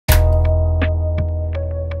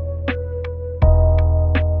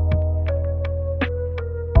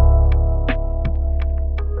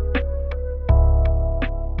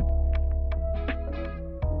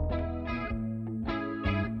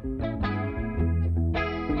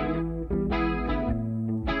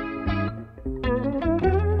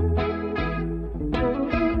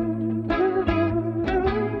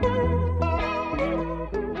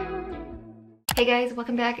guys,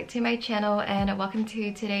 welcome back to my channel and welcome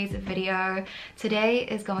to today's video. Today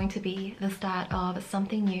is going to be the start of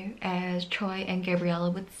something new, as Troy and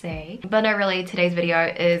Gabriella would say. But no, really, today's video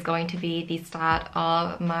is going to be the start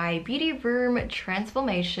of my beauty room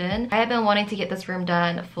transformation. I have been wanting to get this room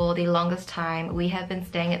done for the longest time. We have been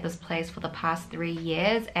staying at this place for the past 3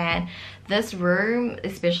 years, and this room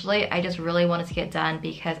especially, I just really wanted to get done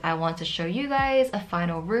because I want to show you guys a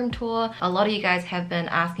final room tour. A lot of you guys have been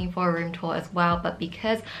asking for a room tour as well, but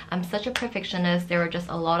because I'm such a perfectionist, there were just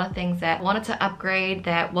a lot of things that I wanted to upgrade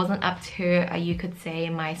that wasn't up to, you could say,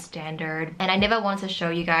 my standard. And I never wanted to show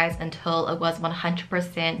you guys until it was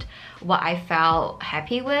 100% what I felt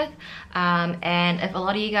happy with. And if a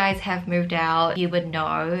lot of you guys have moved out, you would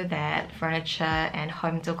know that furniture and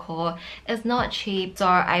home decor is not cheap. So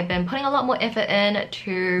I've been putting a lot more effort in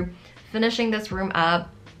to finishing this room up,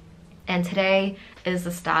 and today is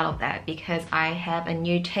the start of that because I have a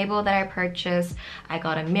new table that I purchased. I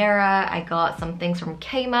got a mirror, I got some things from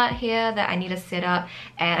Kmart here that I need to set up,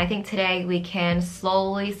 and I think today we can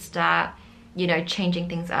slowly start, you know, changing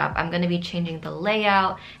things up. I'm going to be changing the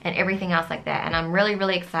layout and everything else like that, and I'm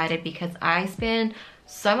really excited because I spend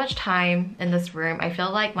so much time in this room. I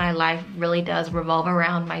feel like my life really does revolve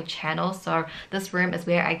around my channel. So this room is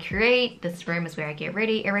where I create, this room is where I get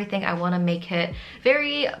ready, everything. I want to make it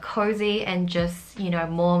very cozy and just, you know,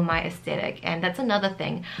 more my aesthetic. And that's another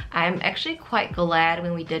thing. I'm actually quite glad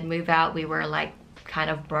when we did move out, we were like kind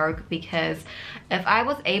of broke, because if I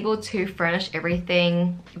was able to furnish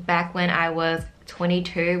everything back when I was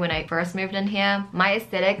 22, when I first moved in here, my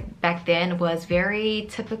aesthetic back then was very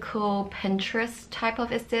typical Pinterest type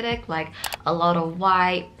of aesthetic, like a lot of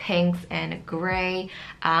white, pinks and gray,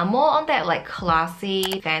 more on that like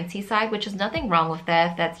classy, fancy side, which is nothing wrong with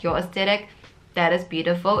that. If that's your aesthetic, that is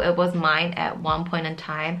beautiful. It was mine at one point in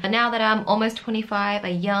time. But now that I'm almost 25, a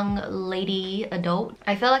young lady adult,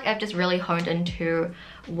 I feel like I've just really honed into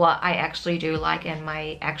what I actually do like in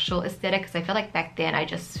my actual aesthetic, because I feel like back then I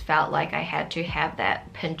just felt like I had to have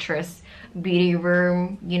that Pinterest beauty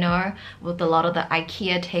room, you know, with a lot of the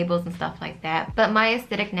IKEA tables and stuff like that. But my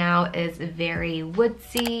aesthetic now is very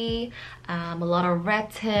woodsy, a lot of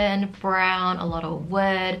rattan, brown, a lot of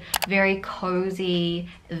wood, very cozy,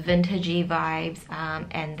 vintagey vibes,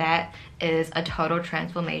 and that is a total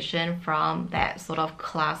transformation from that sort of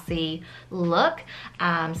classy look.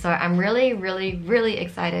 So I'm really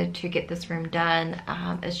excited to get this room done.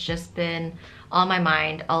 It's just been on my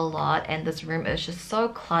mind a lot, and this room is just so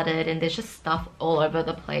cluttered and there's just stuff all over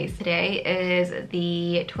the place. Today is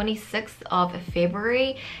the 26th of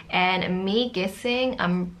February, and me guessing,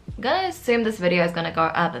 I'm gonna assume this video is gonna go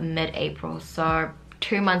up mid-April, so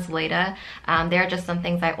 2 months later. There are just some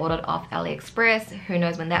things I ordered off AliExpress. Who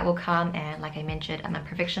knows when that will come, and like I mentioned, I'm a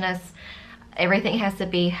perfectionist. Everything has to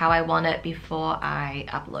be how I want it before I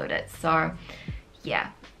upload it. So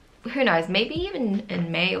yeah, who knows, maybe even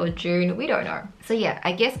in May or June, we don't know. So yeah,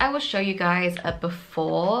 I guess I will show you guys a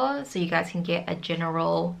before so you guys can get a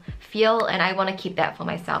general feel, and I want to keep that for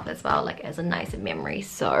myself as well, like as a nice memory.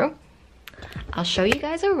 So I'll show you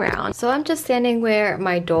guys around. So I'm just standing where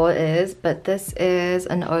my door is, but this is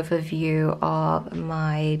an overview of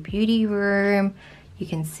my beauty room. You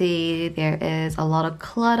can see there is a lot of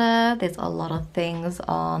clutter. There's a lot of things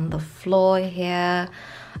on the floor here.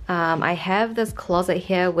 I have this closet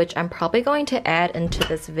here, which I'm probably going to add into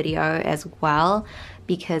this video as well,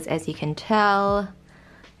 because as you can tell,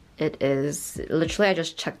 it is literally, I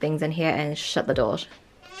just chuck things in here and shut the door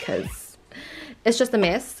because it's just a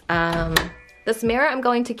mess. This mirror I'm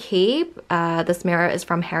going to keep. This mirror is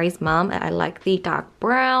from Harry's mum. I like the dark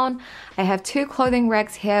brown. I have 2 clothing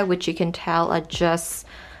racks here, which you can tell are just,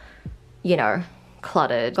 you know,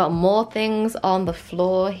 cluttered. Got more things on the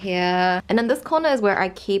floor here, and then this corner is where I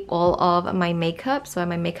keep all of my makeup, so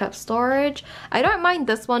my makeup storage. I don't mind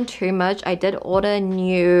this one too much. I did order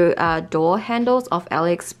new door handles off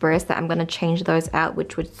AliExpress that I'm going to change those out,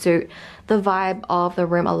 which would suit the vibe of the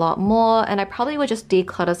room a lot more, and I probably would just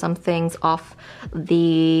declutter some things off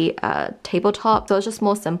the tabletop, so it's just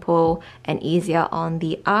more simple and easier on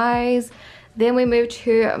the eyes. Then we move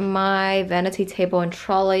to my vanity table and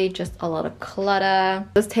trolley, just a lot of clutter.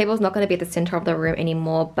 This table is not going to be at the center of the room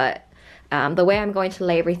anymore, but the way I'm going to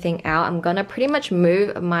lay everything out, I'm going to pretty much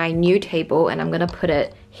move my new table and I'm going to put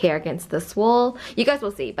it here against this wall. You guys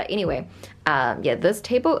will see, but anyway, yeah, this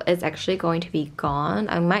table is actually going to be gone.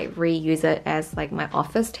 I might reuse it as like my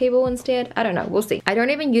office table instead. I don't know, we'll see. I don't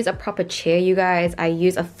even use a proper chair, you guys. I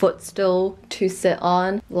use a footstool to sit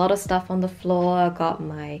on. A lot of stuff on the floor. I got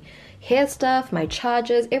my hair stuff, my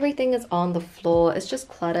chargers, everything is on the floor. It's just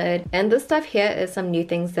cluttered. And this stuff here is some new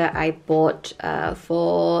things that I bought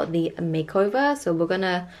for the makeover. So we're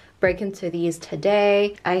gonna break into these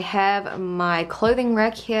today. I have my clothing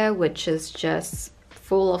rack here, which is just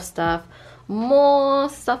full of stuff. More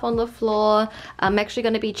stuff on the floor. I'm actually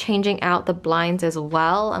going to be changing out the blinds as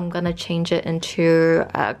well. I'm going to change it into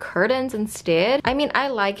curtains instead. I mean, I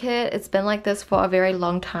like it. It's been like this for a very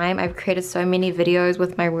long time. I've created so many videos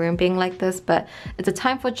with my room being like this, but it's a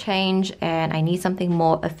time for change and I need something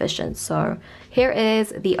more efficient. So here is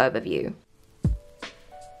the overview.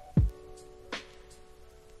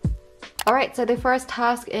 Alright, so the first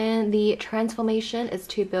task in the transformation is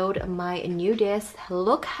to build my new desk.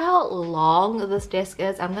 Look how long this desk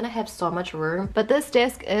is. I'm gonna have so much room. But this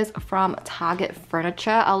desk is from Target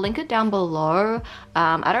Furniture. I'll link it down below.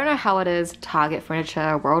 I don't know how it is Target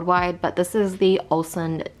Furniture worldwide, but this is the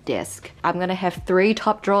Olsen desk. I'm gonna have 3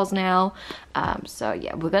 top drawers now. So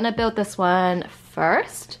yeah, we're gonna build this one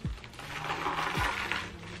first.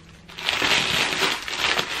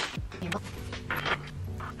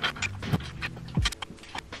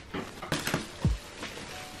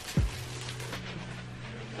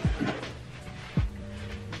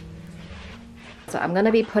 So I'm going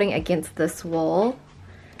to be putting against this wall,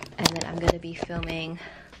 and then I'm going to be filming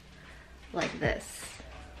like this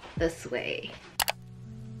way.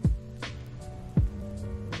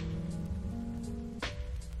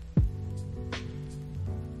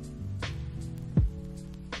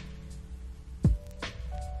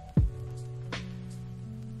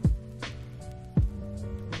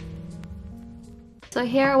 So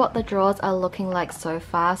here are what the drawers are looking like so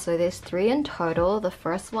far. So there's 3 in total. The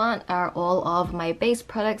first one are all of my base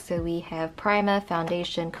products. So we have primer,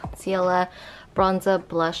 foundation, concealer, bronzer,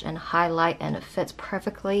 blush, and highlight, and it fits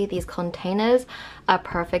perfectly. These containers are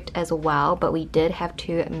perfect as well, but we did have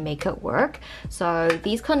to make it work. So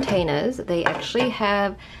these containers, they actually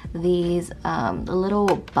have these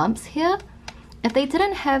little bumps here. If they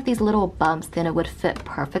didn't have these little bumps, then it would fit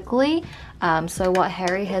perfectly. So what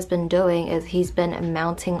Harry has been doing is he's been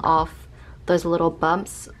mounting off those little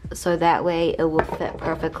bumps so that way it will fit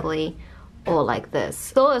perfectly, or like this.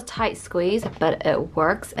 Still a tight squeeze, but it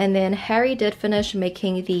works. And then Harry did finish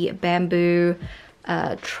making the bamboo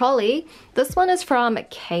trolley. This one is from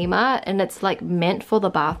Kmart and it's like meant for the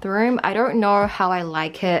bathroom. I don't know how I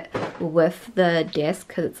like it with the desk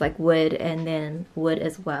because it's like wood and then wood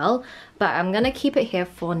as well, but I'm gonna keep it here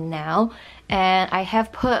for now. And I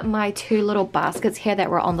have put my 2 little baskets here that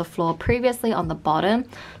were on the floor previously on the bottom.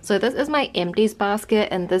 So this is my empties basket,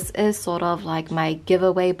 and this is sort of like my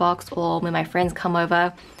giveaway box, or when my friends come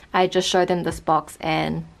over I just show them this box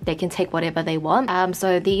and they can take whatever they want.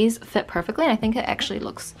 So these fit perfectly, and I think it actually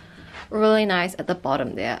looks really nice at the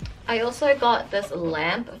bottom there. I also got this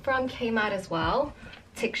lamp from Kmart as well,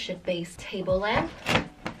 textured base table lamp,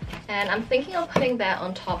 and I'm thinking of putting that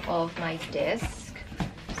on top of my desk.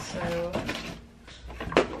 So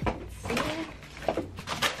let's see.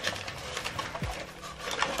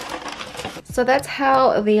 So that's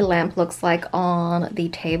how the lamp looks like on the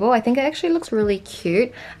table. I think it actually looks really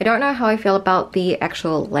cute. I don't know how I feel about the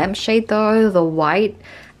actual lampshade though, the white.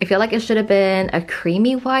 I feel like it should have been a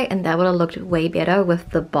creamy white, and that would have looked way better with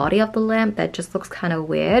the body of the lamp. That just looks kind of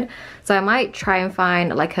weird. So I might try and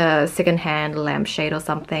find like a secondhand lampshade or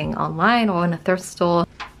something online or in a thrift store.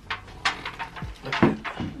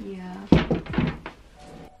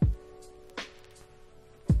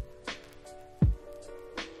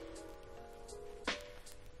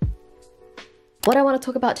 What I want to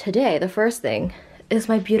talk about today, the first thing, is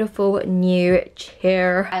my beautiful new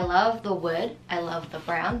chair. I love the wood, I love the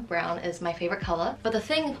brown. Brown is my favorite color. But the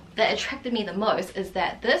thing that attracted me the most is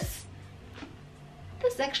that this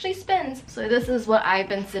actually spins. So this is what I've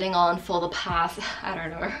been sitting on for the past, I don't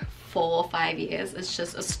know, 4 or 5 years. It's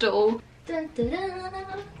just a stool. Dun, dun,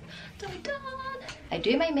 dun, dun, dun. I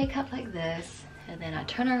do my makeup like this, and then I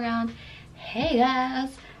turn around, hey guys,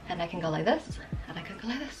 and I can go like this, and I can go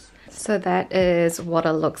like this. So that is what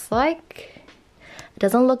it looks like. It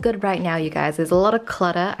doesn't look good right now, you guys. There's a lot of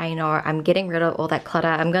clutter. I know, I'm getting rid of all that clutter.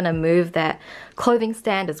 I'm gonna move that clothing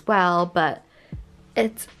stand as well, but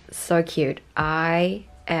it's so cute. I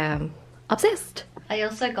am obsessed. I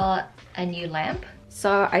also got a new lamp.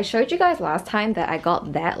 So I showed you guys last time that I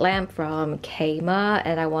got that lamp from Kmart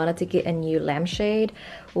and I wanted to get a new lampshade.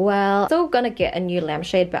 Well, I'm still gonna get a new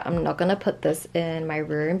lampshade, but I'm not gonna put this in my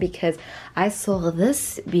room because I saw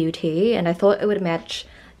this beauty and I thought it would match,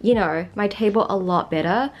 you know, my table a lot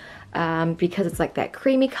better. Because it's like that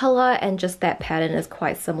creamy color and just that pattern is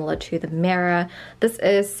quite similar to the mirror. This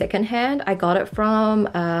is secondhand. I got it from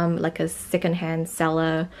like a secondhand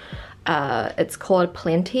seller It's called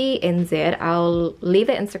Plenty NZ. I'll leave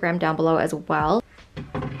the Instagram down below as well.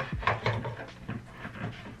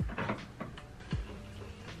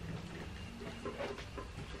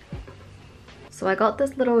 So I got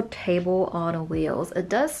this little table on wheels. It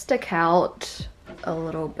does stick out a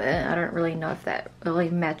little bit. I don't really know if that really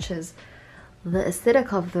matches the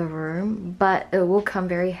aesthetic of the room, but it will come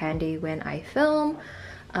very handy when I film,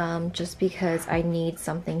 just because I need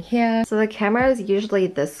something here. So the camera is usually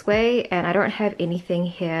this way, and I don't have anything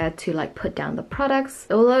here to like put down the products.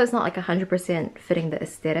 Although it's not like 100% fitting the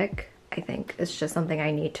aesthetic, I think it's just something I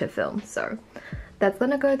need to film. So that's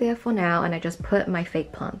gonna go there for now, and I just put my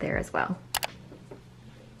fake plant there as well.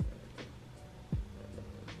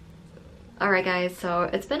 Alright guys, so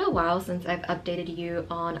it's been a while since I've updated you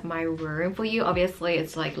on my room. For you, obviously,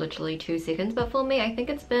 it's like literally 2 seconds, but for me, I think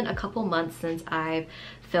it's been a couple months since I've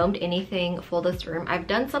filmed anything for this room. I've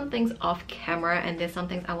done some things off camera, and there's some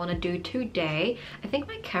things I want to do today. I think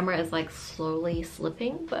my camera is like slowly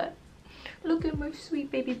slipping, but look at my sweet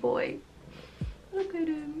baby boy. Look at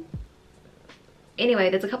him. Anyway,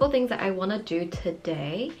 there's a couple things that I want to do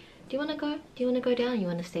today. Do you want to go? Do you want to go down? Or you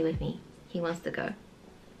want to stay with me? He wants to go.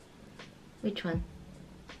 Which one?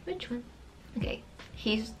 Which one? Okay,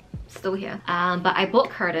 he's still here. But I bought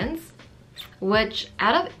curtains, which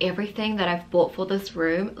out of everything that I've bought for this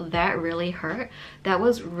room, that really hurt. That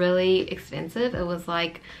was really expensive. It was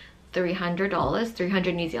like $300,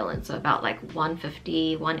 300 New Zealand, so about like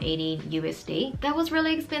 150, 180 USD. That was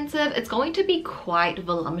really expensive. It's going to be quite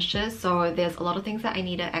voluptuous, so there's a lot of things that I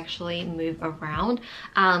need to actually move around.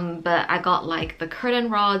 But I got like the curtain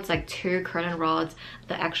rods, like 2 curtain rods,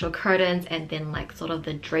 the actual curtains, and then like sort of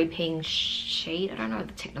the draping shade. I don't know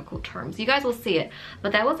the technical terms. You guys will see it.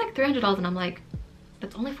 But that was like $300, and I'm like,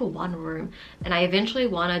 that's only for one room. And I eventually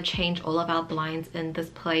want to change all of our blinds in this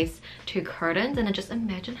place to curtains, and I just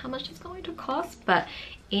imagine how much it's going to cost. But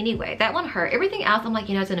anyway, that one hurt. Everything else I'm like,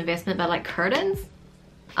 you know, it's an investment, but like curtains,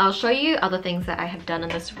 I'll show you other things that I have done in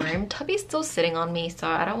this room. Tubby's still sitting on me, so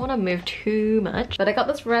I don't want to move too much. But I got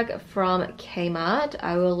this rug from Kmart.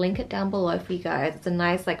 I will link it down below for you guys. It's a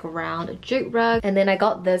nice like round jute rug. And then I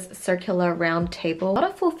got this circular round table. I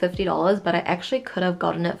got it for $50, but I actually could have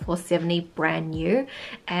gotten it for $70 brand new.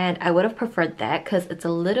 And I would have preferred that because it's a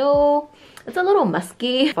little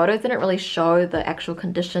musky. Photos didn't really show the actual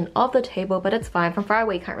condition of the table, but it's fine. From far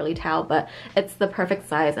away you can't really tell, but it's the perfect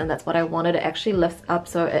size, and that's what I wanted. It actually lifts up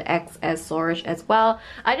so it acts as storage as well.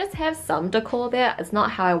 I just have some decor there. It's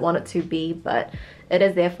not how I want it to be, but it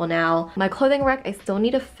is there for now. My clothing rack I still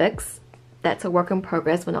need to fix. That's a work in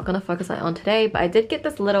progress. We're not going to focus on today, but I did get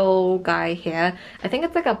this little guy here. I think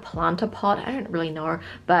it's like a planter pot. I don't really know,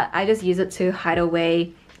 but I just use it to hide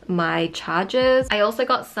away my chargers. I also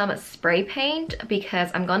got some spray paint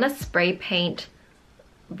because I'm gonna spray paint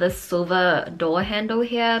this silver door handle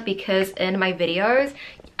here, because in my videos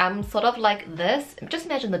I'm sort of like this. Just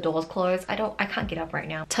imagine the door's closed. I can't get up right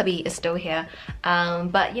now. Tubby is still here.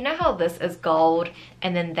 But you know how this is gold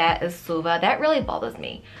and then that is silver? That really bothers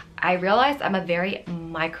me. I realized I'm a very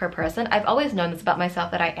micro person. I've always known this about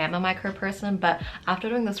myself, that I am a micro person, but after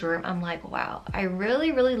doing this room, I'm like, wow, I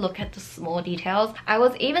really look at the small details. I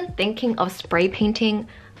was even thinking of spray painting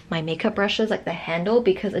my makeup brushes, like the handle,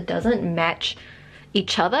 because it doesn't match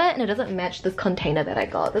each other and it doesn't match this container that I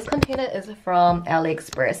got. This container is from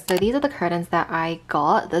AliExpress. So these are the curtains that I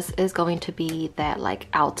got. This is going to be that like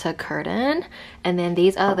outer curtain, and then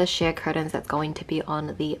these are the sheer curtains that's going to be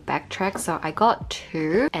on the back track. So I got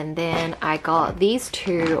 2, and then I got these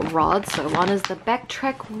 2 rods. So one is the back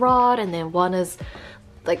track rod, and then one is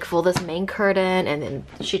like for this main curtain, and then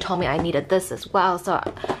she told me I needed this as well. So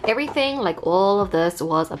everything, like all of this,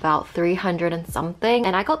 was about 300 and something,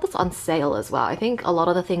 and I got this on sale as well. I think a lot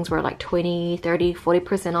of the things were like 20, 30,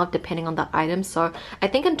 40% off depending on the item. So I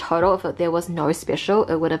think in total, if there was no special,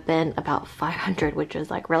 it would have been about 500, which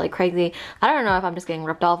is like really crazy. I don't know if I'm just getting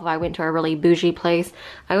ripped off, if I went to a really bougie place.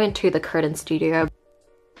 I went to the Curtain Studio.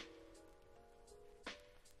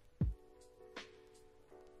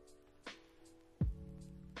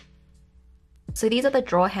 So these are the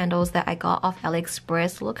drawer handles that I got off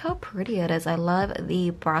AliExpress. Look how pretty it is. I love the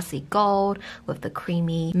brassy gold with the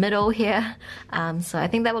creamy middle here. So I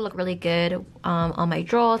think that will look really good on my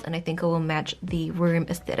drawers, and I think it will match the room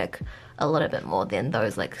aesthetic a little bit more than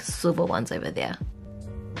those like silver ones over there.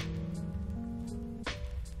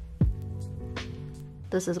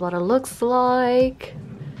 This is what it looks like.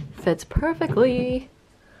 Fits perfectly.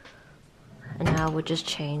 And now we'll just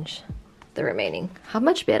change the remaining. How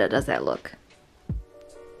much better does that look?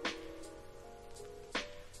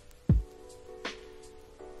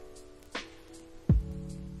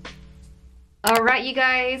 Alright you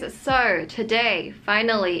guys, so today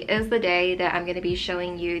finally is the day that I'm going to be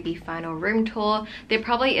showing you the final room tour. There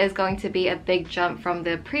probably is going to be a big jump from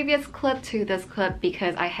the previous clip to this clip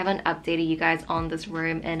because I haven't updated you guys on this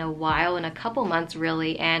room in a while, in a couple months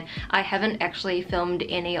really, and I haven't actually filmed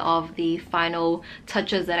any of the final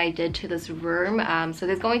touches that I did to this room. So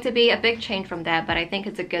there's going to be a big change from that, but I think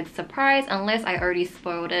it's a good surprise unless I already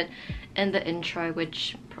spoiled it in the intro,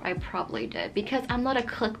 which I probably did because I'm not a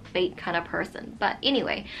clickbait kind of person. But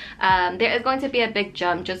anyway, there is going to be a big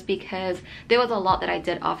jump just because there was a lot that I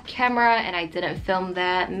did off camera and I didn't film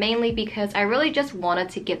that, mainly because I really just wanted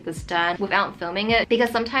to get this done without filming it, because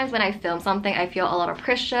sometimes when I film something I feel a lot of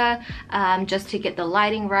pressure just to get the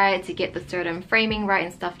lighting right, to get the certain framing right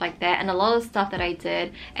and stuff like that. And a lot of stuff that I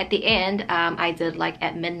did at the end I did like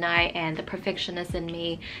at midnight, and the perfectionist in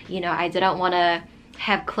me, you know, I didn't want to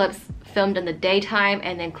have clips filmed in the daytime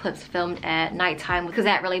and then clips filmed at nighttime because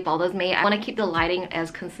that really bothers me. I want to keep the lighting as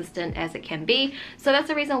consistent as it can be, so that's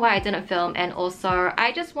the reason why I didn't film. And also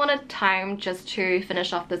I just wanted time just to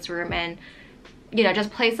finish off this room and, you know,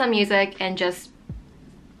 just play some music and just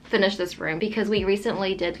finish this room, because we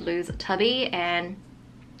recently did lose Tubby, and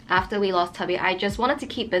after we lost Tubby I just wanted to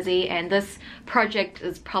keep busy, and this project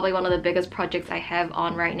is probably one of the biggest projects I have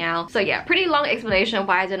on right now. So yeah, pretty long explanation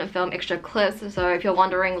why I didn't film extra clips. So if you're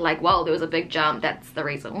wondering like, wow, there was a big jump, that's the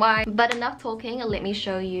reason why. But enough talking, let me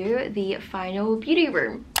show you the final beauty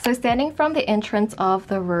room. So standing from the entrance of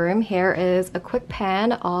the room, here is a quick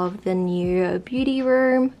pan of the new beauty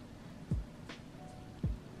room.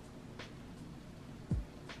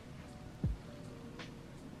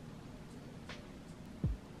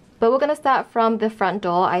 But we're going to start from the front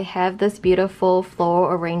door. I have this beautiful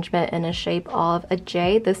floral arrangement in the shape of a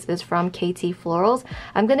J. This is from KT Florals.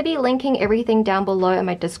 I'm going to be linking everything down below in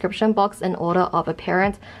my description box in order of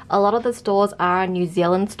appearance. A lot of the stores are New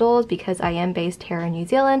Zealand stores because I am based here in New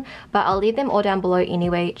Zealand, but I'll leave them all down below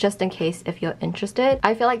anyway, just in case if you're interested.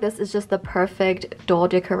 I feel like this is just the perfect door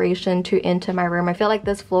decoration to enter my room. I feel like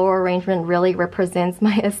this floral arrangement really represents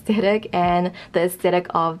my aesthetic and the aesthetic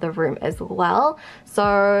of the room as well.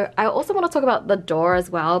 So I also want to talk about the door as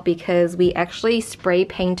well, because we actually spray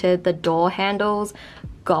painted the door handles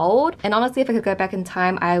gold, and honestly if I could go back in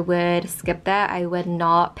time I would skip that. I would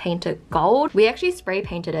not paint it gold. We actually spray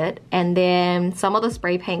painted it, and then some of the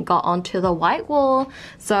spray paint got onto the white wall,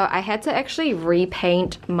 so I had to actually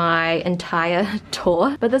repaint my entire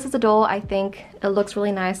door. But this is the door. I think it looks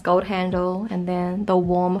really nice, gold handle, and then the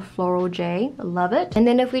warm floral J. Love it. And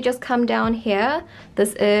then if we just come down here,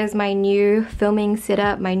 this is my new filming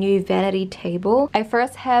setup, my new vanity table. I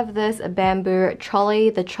first have this bamboo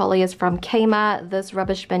trolley. The trolley is from Kmart. This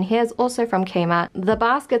rubbish bin here is also from Kmart. The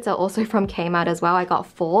baskets are also from Kmart as well. I got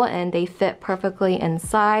 4 and they fit perfectly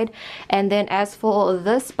inside. And then as for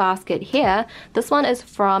this basket here, this one is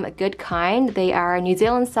from Good Kind. They are a New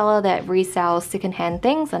Zealand seller that resells secondhand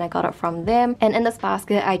things, and I got it from them. And in this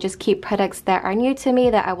basket I just keep products that are new to me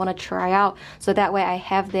that I want to try out, so that way I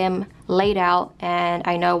have them laid out and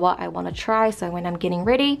I know what I want to try, so when I'm getting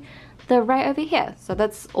ready they're right over here. So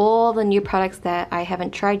that's all the new products that I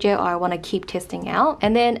haven't tried yet or I want to keep testing out.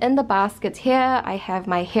 And then in the baskets here I have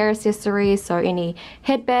my hair accessories, so any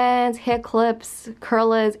headbands, hair clips,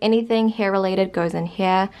 curlers, anything hair related goes in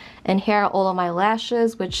here. And here are all of my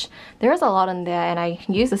lashes, which there is a lot in there and I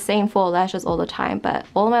use the same 4 lashes all the time, but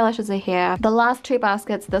all of my lashes are here. The last 2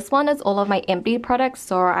 baskets, this one is all of my empty products,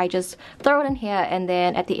 so I just throw it in here, and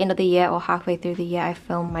then at the end of the year or halfway through the year I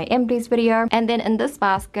film my empties video. And then in this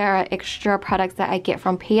basket are extra products that I get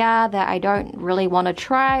from PR that I don't really want to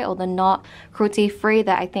try, or they're not cruelty free,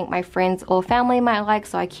 that I think my friends or family might like,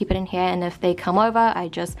 so I keep it in here, and if they come over I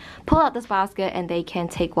just pull out this basket and they can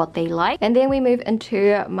take what they like. And then we move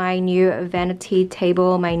into my new vanity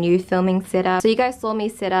table, my new filming setup. So you guys saw me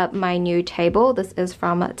set up my new table. This is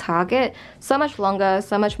from Target. So much longer,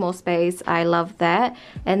 so much more space. I love that.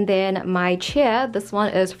 And then my chair, this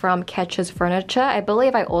one is from Catcher's Furniture. I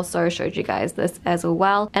believe I also showed you guys this as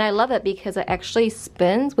well, and I love it because it actually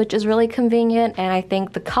spins, which is really convenient, and I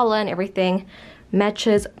think the color and everything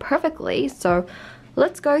matches perfectly. So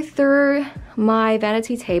let's go through my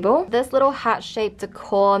vanity table. This little heart-shaped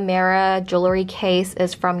decor mirror jewelry case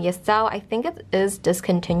is from Yesstyle. I think it is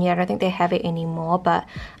discontinued. I don't think they have it anymore, but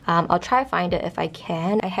I'll try to find it if I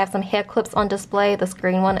can. I have some hair clips on display. This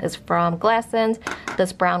green one is from Glassons.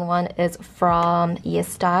 This brown one is from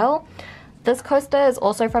yesstyle. This coaster is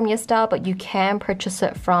also from yesstyle, but you can purchase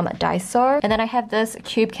it from Daiso. And then I have this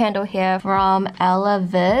cube candle here from Ella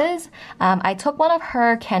Viz. I took one of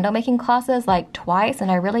her candle making classes like twice and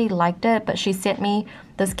I really liked it, but she sent me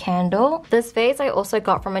this candle. This vase I also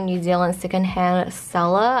got from a New Zealand secondhand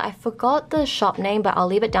seller. I forgot the shop name, but I'll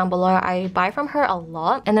leave it down below. I buy from her a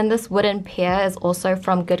lot. And then this wooden pear is also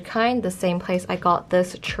from Good Kind, the same place I got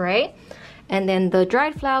this tray. And then the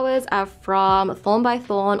dried flowers are from Thorn by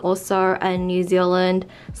Thorn, also a New Zealand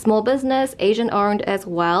small business, Asian owned as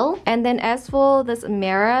well. And then as for this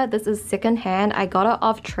mirror, this is secondhand. I got it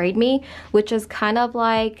off Trademe, which is kind of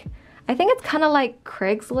like, I think it's kind of like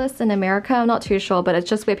Craigslist in America. I'm not too sure, but it's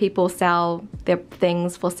just where people sell their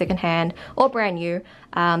things for secondhand or brand new.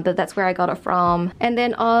 But that's where I got it from. And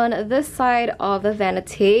then on this side of the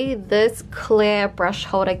vanity, this clear brush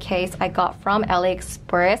holder case I got from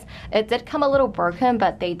AliExpress. It did come a little broken,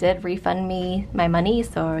 but they did refund me my money,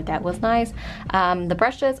 so that was nice. The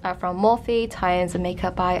brushes are from Morphe times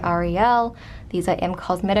Makeup by Ariel. These are M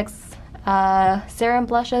Cosmetics serum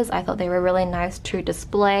blushes. I thought they were really nice to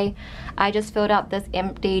display. I just filled up this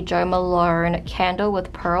empty Jo Malone candle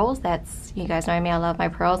with pearls. That's, you guys know me, I love my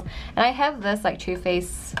pearls. And I have this like Too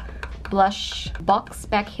Faced blush box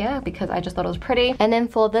back here because I just thought it was pretty. And then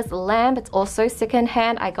for this lamp, it's also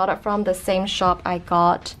secondhand. I got it from the same shop I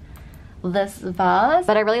got this vase,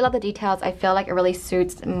 but I really love the details. I feel like it really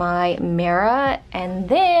suits my mirror. And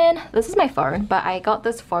then this is my phone, but I got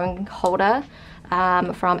this phone holder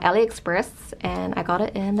from AliExpress and I got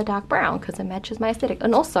it in the dark brown because it matches my aesthetic,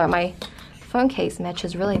 and also my phone case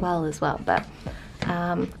matches really well as well. But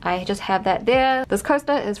I just have that there. This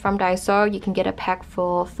coaster is from Daiso. You can get a pack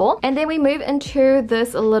for 4. And then we move into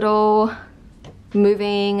this little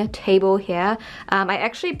moving table here. I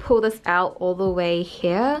actually pull this out all the way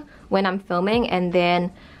here when I'm filming, and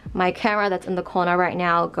then my camera that's in the corner right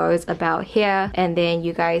now goes about here, and then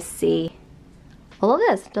you guys see all of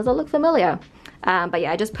this. Does it look familiar? But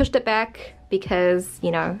yeah, I just pushed it back because,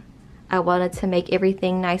 you know, I wanted to make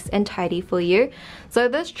everything nice and tidy for you. So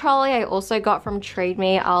this trolley I also got from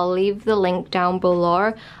Trademe. I'll leave the link down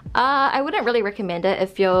below. I wouldn't really recommend it. It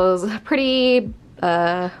feels pretty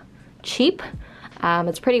cheap.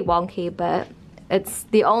 It's pretty wonky, but it's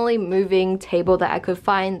the only moving table that I could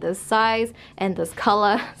find this size and this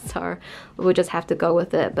color, so we'll just have to go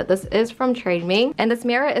with it. But this is from Trademe, and this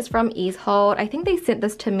mirror is from Easehold. I think they sent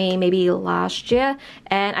this to me maybe last year,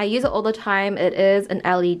 and I use it all the time. It is an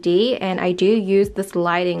LED, and I do use this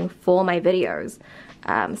lighting for my videos.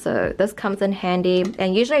 So this comes in handy,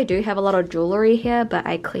 and usually I do have a lot of jewellery here, but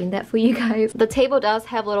I cleaned that for you guys. The table does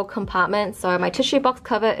have little compartments, so my tissue box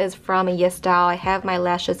cover is from yesstyle. I have my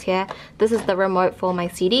lashes here. This is the remote for my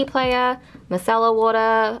CD player, micellar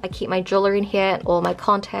water. I keep my jewellery in here, and all my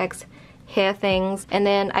contacts, hair things. And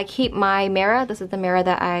then I keep my mirror. This is the mirror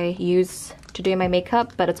that I use to do my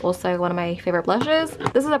makeup, but it's also one of my favorite blushes.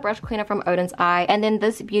 This is a brush cleaner from Odin's Eye, and then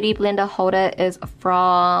this beauty blender holder is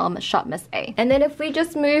from Shop Miss A. And then if we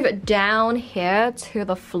just move down here to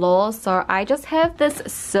the floor, so I just have this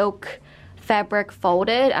silk fabric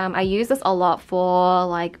folded. I use this a lot for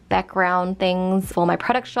like background things for my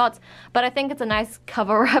product shots, but I think it's a nice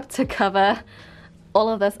cover up to cover all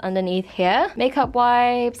of this underneath here. Makeup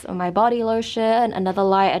wipes, my body lotion, another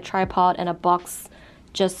light, a tripod, and a box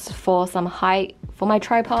just for some height for my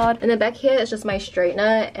tripod. And then back here is just my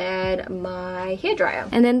straightener and my hairdryer.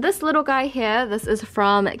 And then this little guy here, this is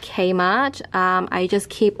from Kmart. I just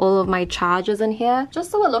keep all of my chargers in here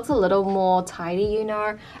just so it looks a little more tidy, you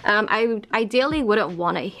know. I ideally wouldn't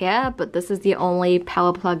want it here, but this is the only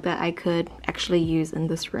power plug that I could actually use in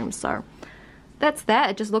this room, so that's that.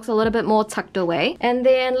 It just looks a little bit more tucked away. And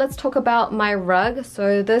then let's talk about my rug.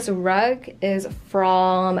 So this rug is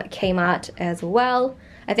from Kmart as well.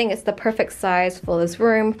 I think it's the perfect size for this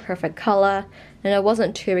room, perfect color, and it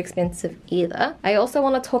wasn't too expensive either. I also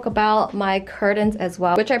want to talk about my curtains as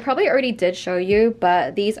well, which I probably already did show you,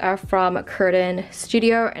 but these are from Curtain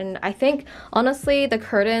Studio, and I think honestly the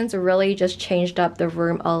curtains really just changed up the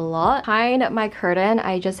room a lot. Behind my curtain,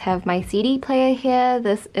 I just have my CD player here.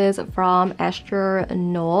 This is from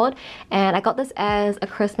Astronaut, and I got this as a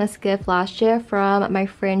Christmas gift last year from my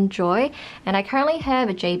friend Joy, and I currently have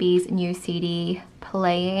JB's new CD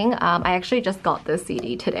playing. I actually just got this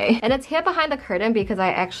CD today, and it's here behind the curtain because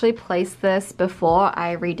I actually placed this before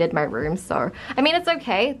I redid my room. So I mean, it's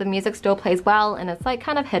okay, the music still plays well and it's like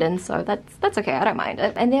kind of hidden, so that's okay, I don't mind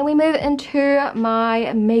it. And then we move into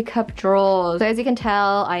my makeup drawers. So as you can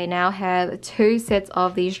tell, I now have 2 sets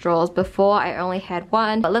of these drawers. Before I only had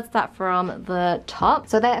 1, but let's start from the top.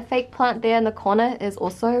 So that fake plant there in the corner is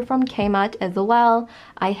also from Kmart as well.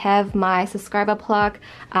 I have my subscriber plug.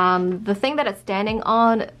 The thing that it's standing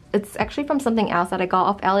on, it's actually from something else that I got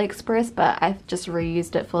off AliExpress, but I've just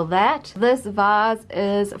reused it for that. This vase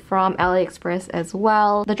is from AliExpress as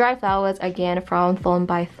well. The dried flowers, again, from Thorn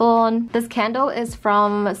by Thorn. This candle is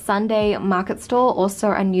from Sunday Market Store,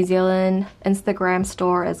 also a New Zealand Instagram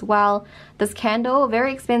store as well. This candle,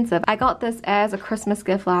 very expensive. I got this as a Christmas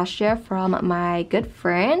gift last year from my good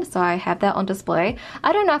friend, so I have that on display.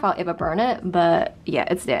 I don't know if I'll ever burn it, but yeah,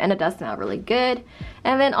 it's there and it does smell really good.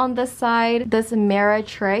 And then on this side, this mirror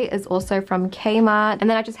tray is also from Kmart. And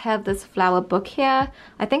then I just have this flower book here.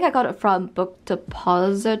 I think I got it from Book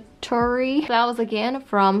Depository. Flowers again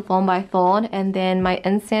from Thorn by Thorn. And then my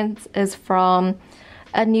incense is from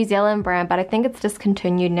a New Zealand brand, but I think it's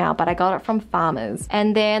discontinued now, but I got it from Farmers.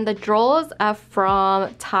 And then the drawers are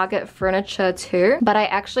from Target Furniture too, but I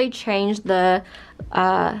actually changed the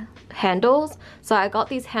handles. So I got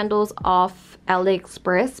these handles off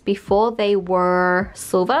AliExpress. Before they were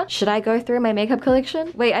silver. Should I go through my makeup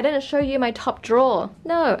collection? Wait, I didn't show you my top drawer.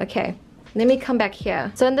 No, okay. Let me come back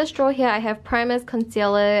here. So in this drawer here, I have primers,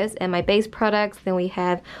 concealers, and my base products. Then we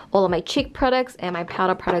have all of my cheek products and my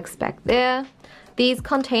powder products back there. These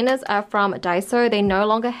containers are from Daiso. They no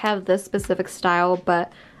longer have this specific style,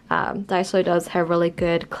 but Daiso does have really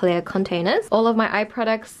good clear containers. All of my eye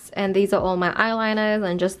products, and these are all my eyeliners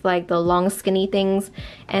and just like the long skinny things.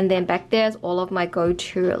 And then back there's all of my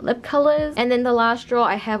go-to lip colors. And then the last drawer,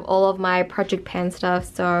 I have all of my Project Pan stuff.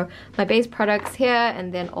 So my base products here,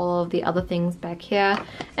 and then all of the other things back here.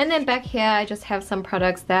 And then back here, I just have some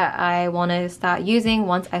products that I want to start using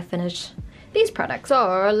once I finish these products.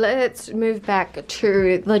 So let's move back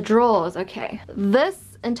to the drawers. Okay,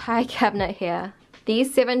 this entire cabinet here,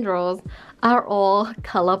 these 7 drawers are all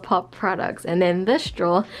ColourPop products, and then this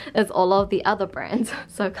drawer is all of the other brands.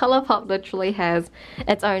 So ColourPop literally has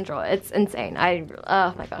its own drawer. It's insane.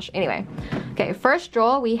 Oh my gosh. Anyway, okay, first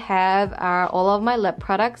drawer we have are all of my lip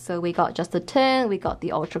products. So we got Just a Tint, we got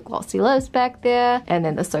the Ultra Glossy Lips back there, and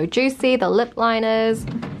then the So Juicy, the lip liners.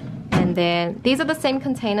 And then these are the same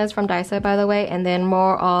containers from Daiso, by the way, and then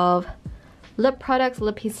more of lip products,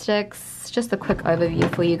 lippy sticks. Just a quick overview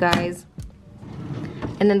for you guys.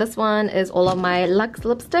 And then this one is all of my Luxe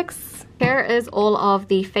lipsticks. Here is all of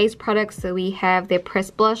the face products. So we have their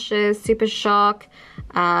pressed blushes, Super Shock,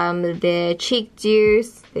 their cheek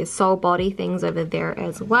juice, their Soul Body things over there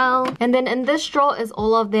as well. And then in this drawer is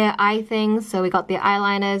all of their eye things. So we got their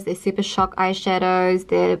eyeliners, their Super Shock eyeshadows,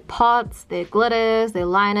 their pots, their glitters, their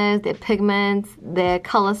liners, their pigments, their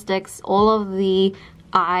color sticks, all of the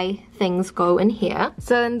eye things go in here.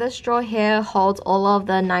 So in this drawer here holds all of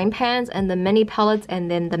the 9 pans and the mini palettes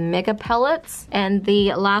and then the mega palettes. And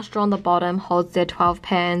the last drawer on the bottom holds their 12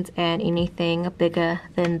 pans and anything bigger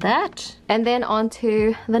than that. And then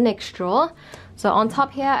onto the next drawer. So on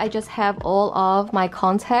top here I just have all of my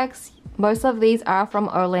contacts. Most of these are from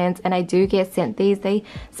Olands, and I do get sent these. They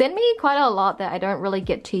send me quite a lot that I don't really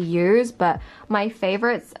get to use, but my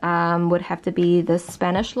favorites would have to be the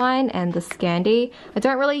Spanish line and the Scandi. I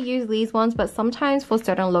don't really use these ones, but sometimes for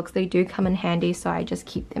certain looks they do come in handy, so I just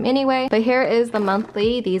keep them anyway. But here is the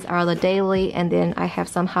monthly, these are the daily, and then I have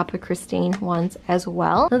some Harper Christine ones as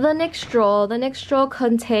well. The next drawer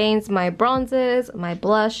contains my bronzers, my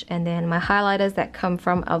blush, and then my highlighters that come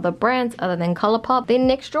from other brands other than ColourPop. The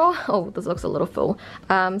next drawer, oh, this looks a little full.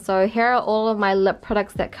 So here are all of my lip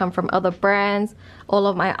products that come from other brands, all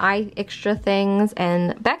of my eye extra things,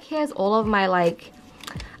 and back here is all of my, like,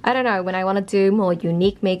 I don't know, when I want to do more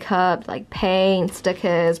unique makeup, like paint,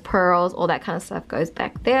 stickers, pearls, all that kind of stuff goes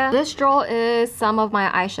back there. This drawer is some of my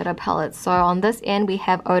eyeshadow palettes. So on this end we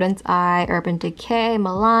have Odin's Eye, Urban Decay,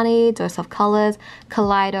 Milani, Dose of Colors,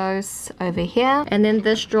 Kaleidos over here. And then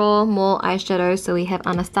this drawer, more eyeshadows. So we have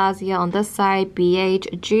Anastasia on this side,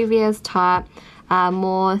 BH, Juvia's Tarte,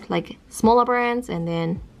 more like smaller brands, and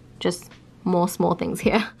then just more small things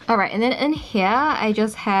here. Alright, and then in here I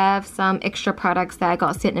just have some extra products that I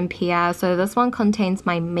got sent in PR. So this one contains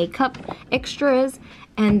my makeup extras,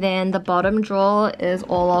 and then the bottom drawer is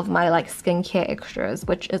all of my like skincare extras,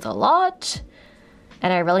 which is a lot,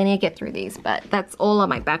 and I really need to get through these, but that's all of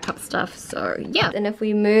my backup stuff. So yeah, and if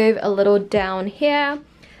we move a little down here,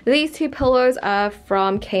 These two pillows are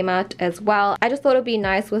from Kmart as well. I just thought it'd be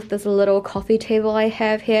nice with this little coffee table I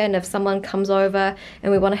have here, and if someone comes over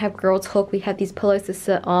and we want to have girl talk, we have these pillows to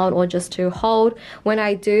sit on or just to hold. When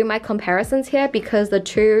I do my comparisons here, because the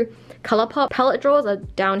two ColourPop palette drawers are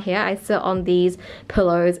down here, I sit on these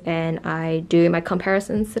pillows and I do my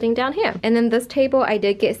comparisons sitting down here. And then this table I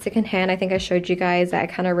did get secondhand. I think I showed you guys that I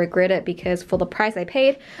kind of regret it because for the price I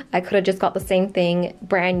paid, I could have just got the same thing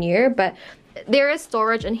brand new, but there is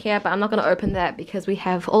storage in here, but I'm not going to open that because we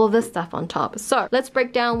have all of this stuff on top. So let's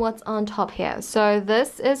break down what's on top here. So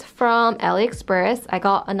this is from AliExpress. I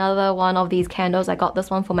got another one of these candles. I got this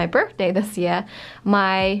one for my birthday this year.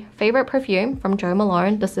 My favorite perfume from Jo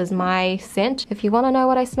Malone. This is my scent. If you want to know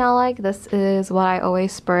what I smell like, this is what I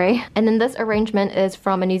always spray. And then this arrangement is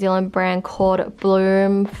from a New Zealand brand called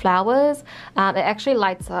Bloom Flowers. It actually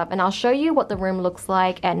lights up, and I'll show you what the room looks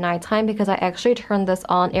like at nighttime because I actually turn this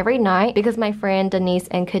on every night because my friend Denise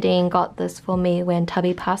and Kadeen got this for me when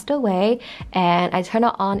Tubby passed away, and I turn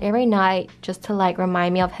it on every night just to like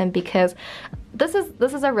remind me of him because this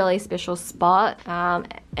is a really special spot.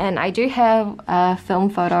 And I do have a film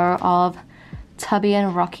photo of Tubby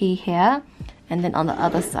and Rocky here, and then on the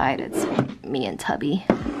other side it's me and Tubby.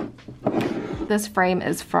 This frame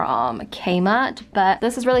is from Kmart, but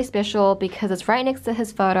this is really special because it's right next to his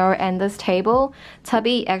photo and this table.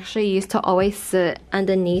 Tubby actually used to always sit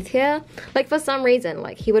underneath here. Like for some reason,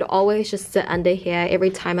 like he would always just sit under here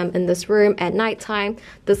every time I'm in this room at nighttime.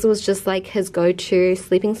 This was just like his go-to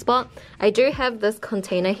sleeping spot. I do have this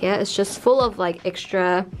container here. It's just full of like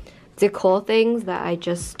extra decor things that I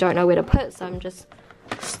just don't know where to put, so I'm just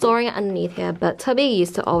storing it underneath here. But Tubby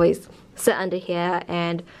used to always sit under here,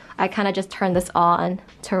 and I kind of just turned this on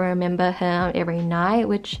to remember him every night,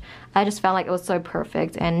 which I just felt like it was so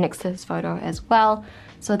perfect, and next to his photo as well.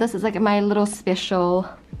 So this is like my little special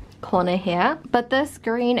corner here. But this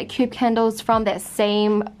green cube candle is from that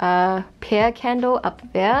same pear candle up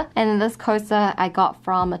there, and then this coaster I got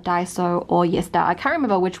from Daiso or Yesstyle. I can't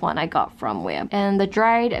remember which one I got from where. And the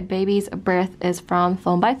dried baby's breath is from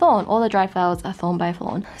Thorn by Thorn. All the dried flowers are Thorn by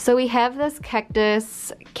Thorn. So we have this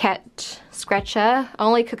cactus cat scratcher.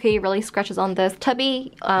 Only Cookie really scratches on this.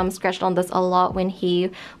 Tubby scratched on this a lot when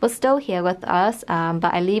he was still here with us,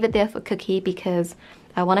 but I leave it there for Cookie because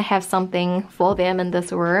I want to have something for them in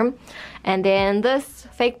this room. And then this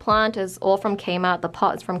fake plant is all from Kmart. The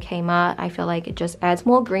pot is from Kmart. I feel like it just adds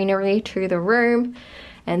more greenery to the room.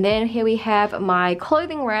 And then here we have my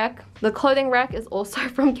clothing rack. The clothing rack is also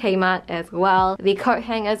from Kmart as well. The coat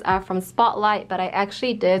hangers are from Spotlight, but I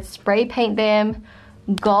actually did spray paint them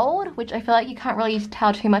gold, which I feel like you can't really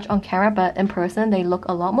tell too much on camera, but in person they look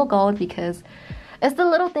a lot more gold because it's the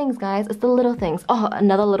little things, guys. It's the little things. Oh,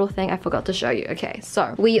 another little thing I forgot to show you. Okay,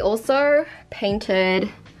 so we also painted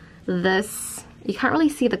this. You can't really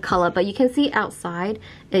see the color, but you can see outside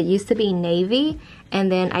it used to be navy,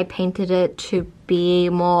 and then I painted it to be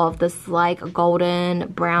more of this like golden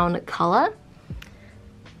brown color.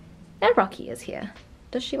 And Rocky is here.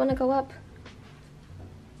 Does she want to go up?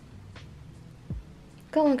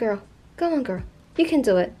 Go on, girl. Go on, girl. You can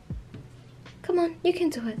do it. Come on, you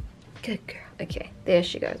can do it. Good girl. Okay, there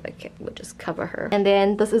she goes. Okay, we'll just cover her. And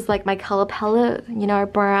then this is like my color palette, you know,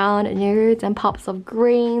 brown, nudes, and pops of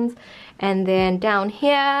greens. And then down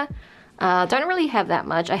here, don't really have that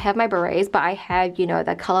much. I have my berets, but I have, you know,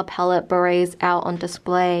 the color palette berets out on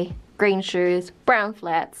display. Green shoes, brown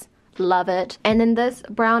flats. Love it. And then this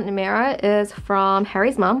brown mirror is from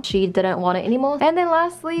Harry's mom. She didn't want it anymore. And then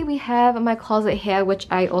lastly, we have my closet here, which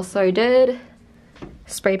I also did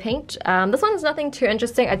spray paint. This one is nothing too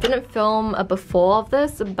interesting. I didn't film a before of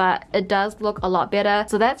this, but it does look a lot better.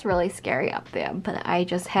 So that's really scary up there. But I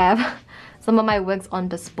just have some of my wigs on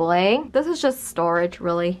display. This is just storage,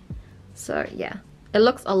 really. So yeah, it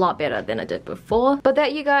looks a lot better than it did before. But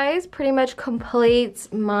that, you guys, pretty much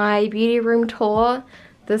completes my beauty room tour.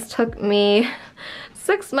 This took me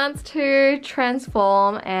 6 months to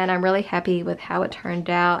transform, and I'm really happy with how it turned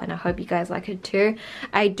out, and I hope you guys like it too.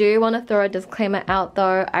 I do want to throw a disclaimer out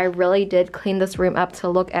though. I really did clean this room up to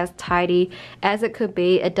look as tidy as it could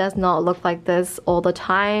be. It does not look like this all the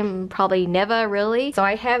time, probably never really. So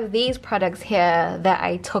I have these products here that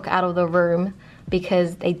I took out of the room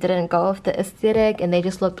because they didn't go with the aesthetic and they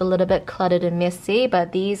just looked a little bit cluttered and messy,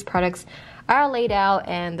 but these products are laid out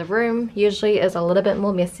and the room usually is a little bit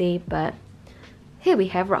more messy, but here we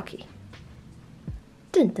have Rocky.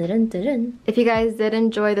 Dun, dun, dun, dun, dun. If you guys did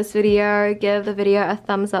enjoy this video, give the video a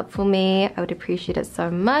thumbs up for me. I would appreciate it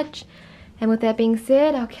so much. And with that being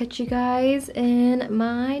said, I'll catch you guys in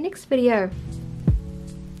my next video.